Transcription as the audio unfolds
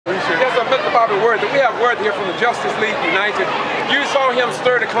Bobby Worthy. We have Worthy here from the Justice League United. You saw him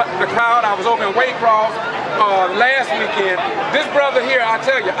stir the crowd. I was over in Waycross last weekend. This brother here, I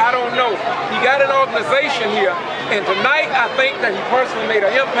tell you, I don't know. He got an organization here, and tonight I think that he personally made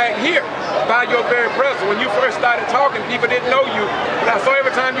an impact here by your very presence. When you first started talking, people didn't know you, but I saw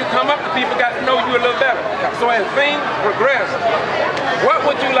every time you come up, the people got to know you a little better. So as things progress, what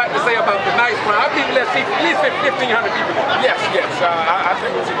would you like to say about the nice crowd? I think let's see at least 1,500 people. Yes. I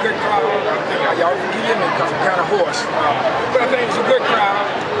think it was a good crowd. I think y'all forgive me because I'm kind of hoarse. But I think it was a good crowd,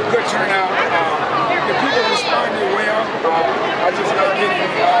 good turnout. The people responded well. I just like getting the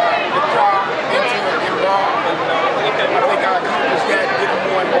crowd involved, and I think I accomplished that, getting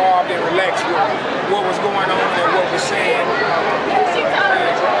more involved and relaxed with what was going on and what we're saying,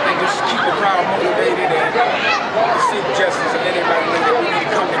 and just keep the crowd motivated and seek justice and let everybody know that we need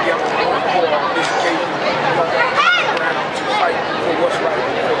to come together for this occasion to fight for what's right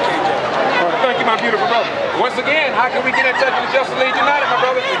for KJ. Thank you, my beautiful brother. Once again, how can we get in touch with the Justice League United, my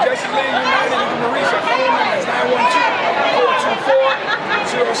brother? The Justice League United, you can reach our phone number is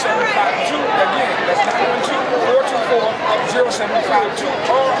 912-424-0752. Again, that's 912-424-0752.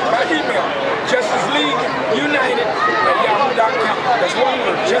 Or by email, justiceleagueunited@yahoo.com. That's one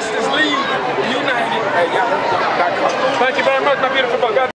word, justiceleagueunited@yahoo.com. Thank you very much, my beautiful brother.